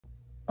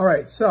All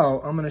right,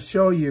 so I'm going to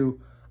show you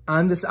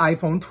on this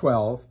iPhone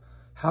 12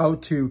 how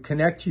to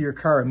connect to your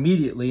car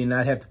immediately and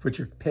not have to put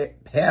your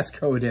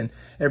passcode in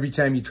every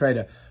time you try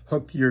to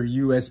hook your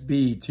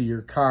USB to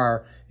your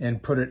car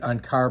and put it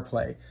on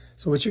CarPlay.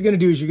 So what you're going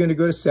to do is you're going to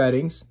go to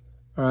Settings,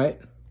 all right?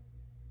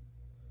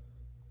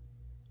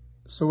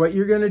 So what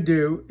you're going to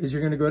do is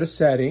you're going to go to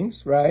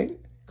Settings, right?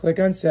 Click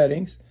on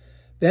Settings.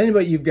 Then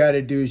what you've got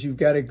to do is you've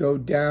got to go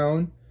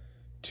down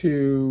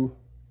to,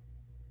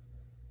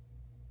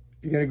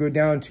 you're going to go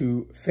down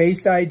to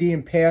Face ID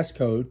and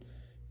Passcode,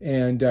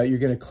 and you're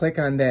going to click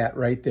on that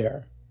right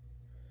there.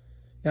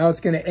 Now it's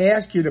going to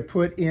ask you to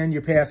put in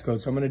your passcode,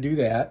 so I'm going to do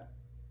that.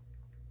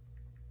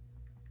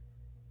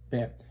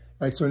 Bam. All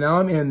right, so now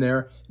I'm in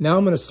there. Now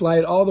I'm going to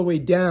slide all the way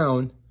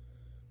down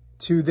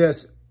to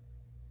this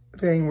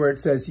thing where it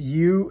says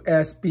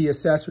USB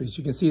accessories.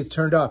 You can see it's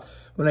turned off.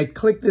 When I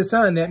click this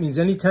on, that means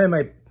anytime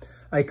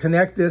I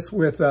connect this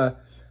with a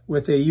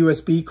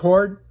USB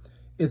cord,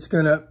 it's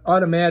going to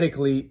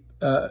automatically,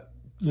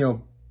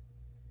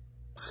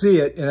 see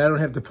it, and I don't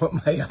have to put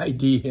my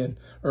ID in,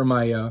 or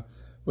my,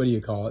 what do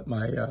you call it,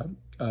 my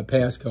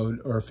passcode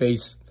or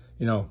face,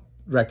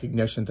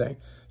 recognition thing.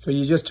 So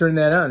you just turn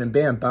that on and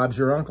bam, Bob's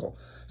your uncle.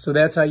 So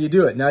that's how you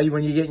do it. Now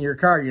when you get in your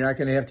car, you're not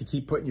going to have to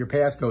keep putting your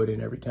passcode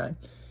in every time.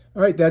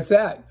 All right, that's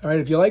that. All right,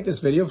 if you like this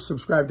video,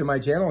 subscribe to my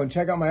channel and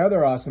check out my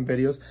other awesome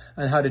videos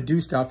on how to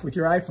do stuff with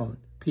your iPhone.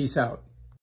 Peace out.